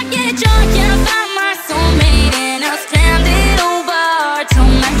 I get drunk and find my soulmate in a stranded old bar till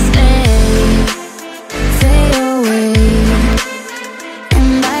next day. Fade away,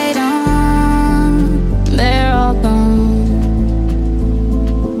 and by dawn, they're all gone.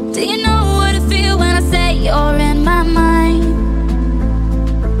 Do you know what I feel when I say you're in my mind?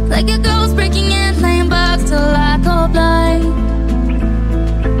 Like a ghost breaking in, laying bugs till I go blind.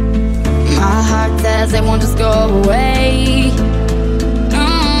 My heart says they won't just go away.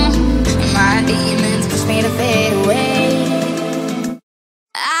 My demons push me to fade away.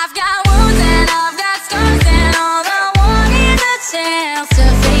 I've got wounds and I've got scars, and all I want is a chance to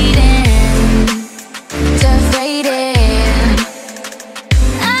fade in, to fade in.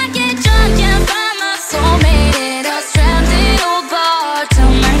 I get drunk and find my soulmate in a stranded old bar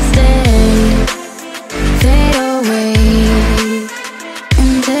till next day. Fade away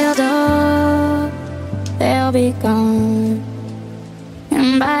until dawn, they'll be gone.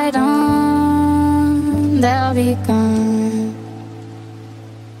 And by dawn, they'll be gone.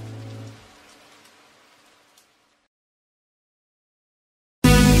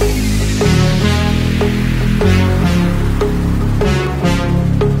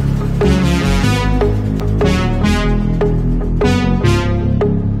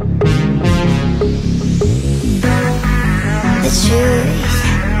 The truth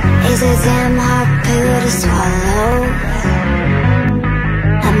is a damn hard pill to swallow.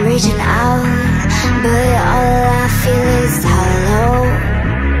 I'm reaching out, but all I feel is hollow.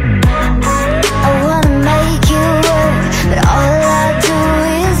 I wanna make you work, but all I do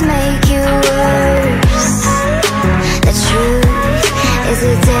is make you worse. The truth is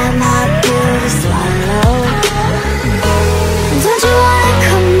a damn hard pill to swallow. Don't you wanna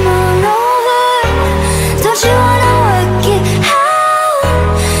come on over? Don't you wanna work it out?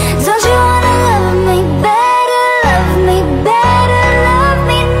 Don't you wanna love me better, love me better, love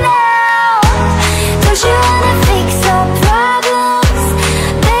me now? Don't you wanna fix our problems?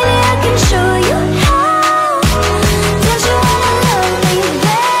 Baby, I can show you how. Don't you wanna love me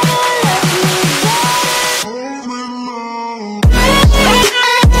better, love me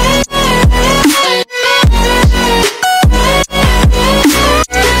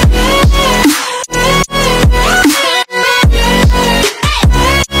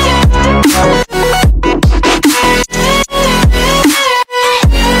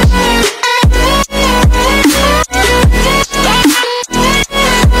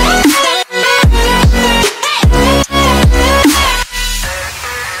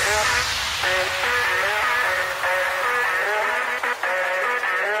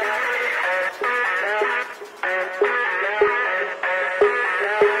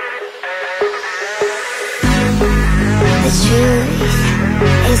The truth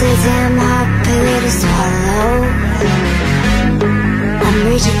is a damn hard pill to swallow. I'm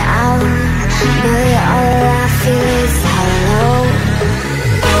reaching out, but all I feel is hollow.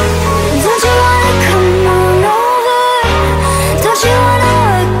 Don't you wanna come on over? Don't you wanna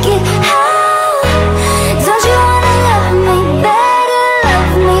work it out? Don't you wanna love me better,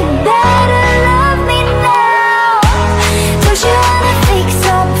 love me better, love me now? Don't you wanna fix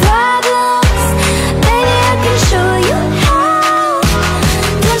our problems? Baby, I can show you how.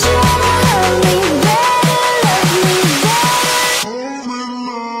 Don't you wanna love me better, love me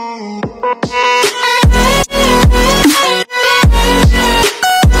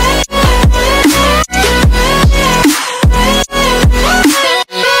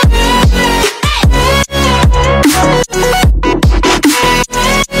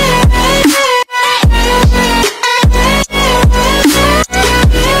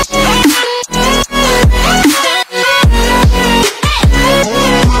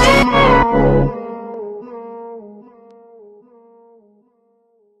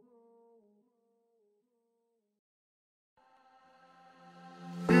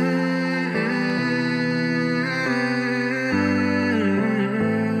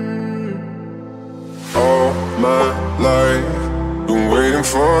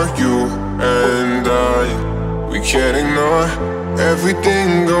for you and we can't ignore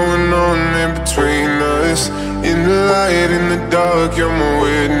everything going on in between us. In the light, in the dark, you're my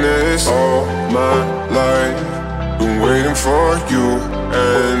witness. All my life, been waiting for you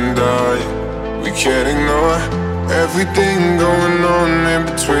and we can't ignore everything going on in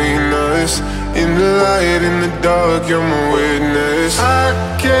between us. In the light, in the dark, you're my witness. I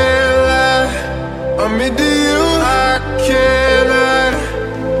can't lie, I'm into you. I can't hide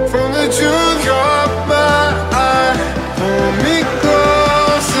from the truth. Caught my eye, pull me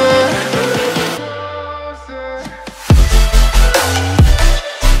closer.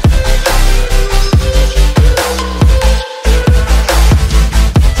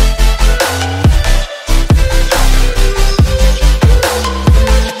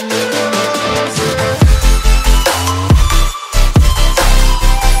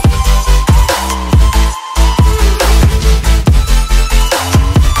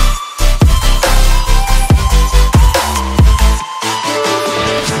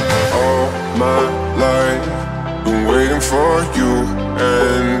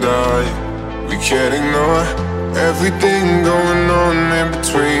 Can't ignore everything going on in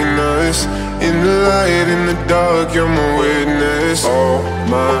between us. In the light, in the dark, you're my witness. All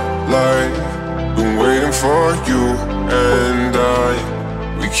my life, been waiting for you and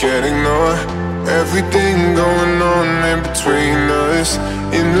we can't ignore everything going on in between us.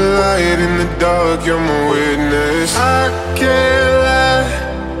 In the light, in the dark, you're my witness. I can't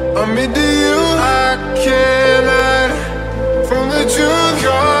lie, I'm into you.